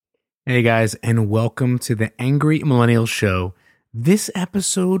Hey guys, and welcome to the Angry Millennial Show. This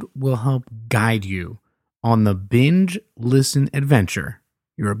episode will help guide you on the binge-listen adventure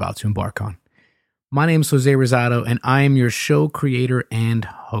you're about to embark on. My name is Jose Rosado, and I am your show creator and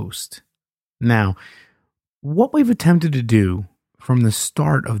host. Now, what we've attempted to do from the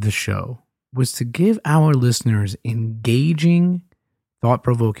start of the show was to give our listeners engaging,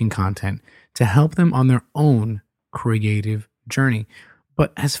 thought-provoking content to help them on their own creative journey.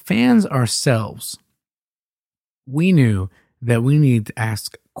 But as fans ourselves, we knew that we needed to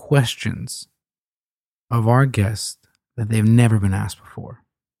ask questions of our guests that they've never been asked before.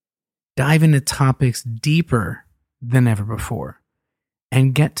 Dive into topics deeper than ever before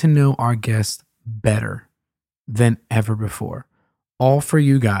and get to know our guests better than ever before. All for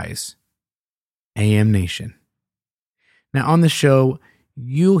you guys, AM Nation. Now on the show,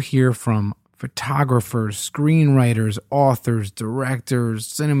 you'll hear from photographers, screenwriters, authors, directors,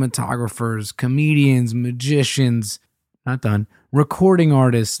 cinematographers, comedians, magicians, recording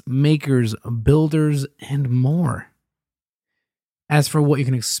artists, makers, builders, and more. As for what you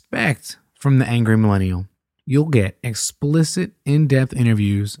can expect from the Angry Millennial, you'll get explicit, in-depth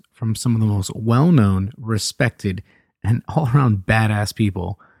interviews from some of the most well-known, respected, and all-around badass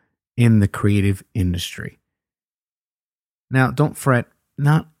people in the creative industry. Now, don't fret,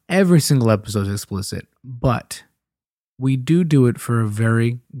 not every single episode is explicit, but we do it for a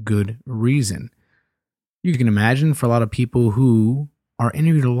very good reason. You can imagine for a lot of people who are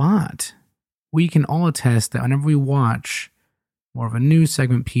interviewed a lot, we can all attest that whenever we watch more of a news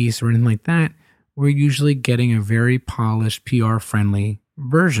segment piece or anything like that, we're usually getting a very polished, PR-friendly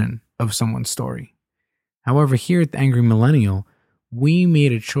version of someone's story. However, here at the Angry Millennial, we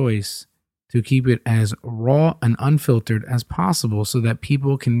made a choice to keep it as raw and unfiltered as possible so that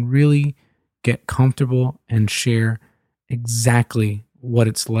people can really get comfortable and share exactly what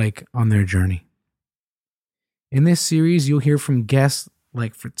it's like on their journey. In this series, you'll hear from guests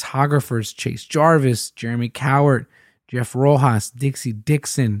like photographers Chase Jarvis, Jeremy Cowart, Jeff Rojas, Dixie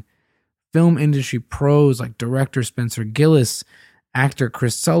Dixon, film industry pros like director Spencer Gillis, actor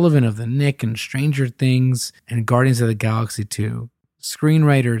Chris Sullivan of the Knick and Stranger Things and Guardians of the Galaxy 2,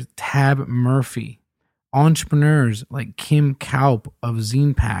 Screenwriter Tab Murphy, entrepreneurs like Kim Kaupe of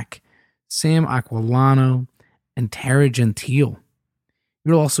Zine Pack, Sam Aquillano, and Tara Gentile.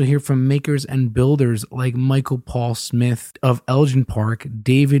 You'll also hear from makers and builders like Michael Paul Smith of Elgin Park,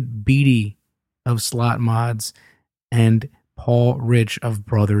 David Beattie of Slot Mods, and Paul Rich of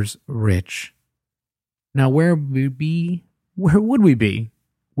Brothers Rich. Now, where would we be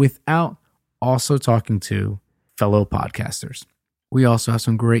without also talking to fellow podcasters? We also have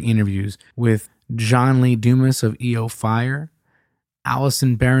some great interviews with Lee Dumas of EO Fire,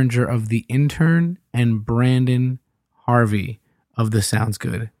 Allison Behringer of The Intern, and Brandon Harvey of the Sounds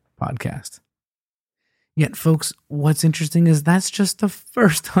Good podcast. Yet, folks, what's interesting is that's just the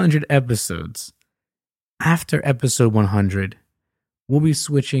first 100 episodes. After episode 100, we'll be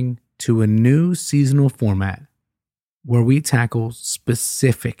switching to a new seasonal format where we tackle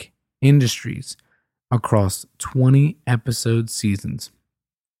specific industries across 20 episode seasons,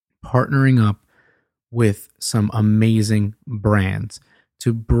 partnering up with some amazing brands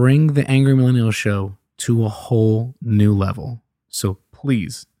to bring the Angry Millennial Show to a whole new level. So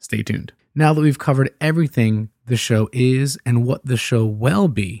please stay tuned. Now that we've covered everything the show is and what the show will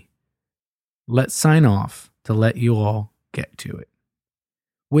be, let's sign off to let you all get to it.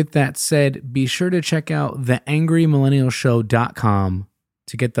 With that said, be sure to check out theangrymillennialshow.com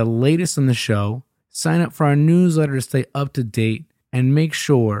to get the latest on the show, sign up for our newsletter to stay up to date, and make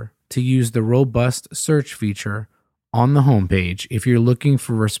sure to use the robust search feature on the homepage if you're looking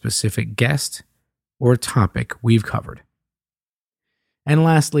for a specific guest or topic we've covered. And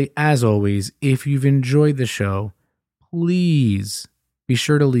lastly, as always, if you've enjoyed the show, please be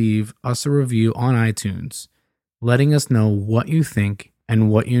sure to leave us a review on iTunes, letting us know what you think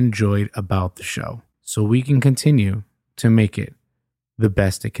and what you enjoyed about the show, so we can continue to make it the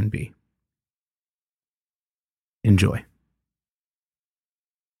best it can be. Enjoy.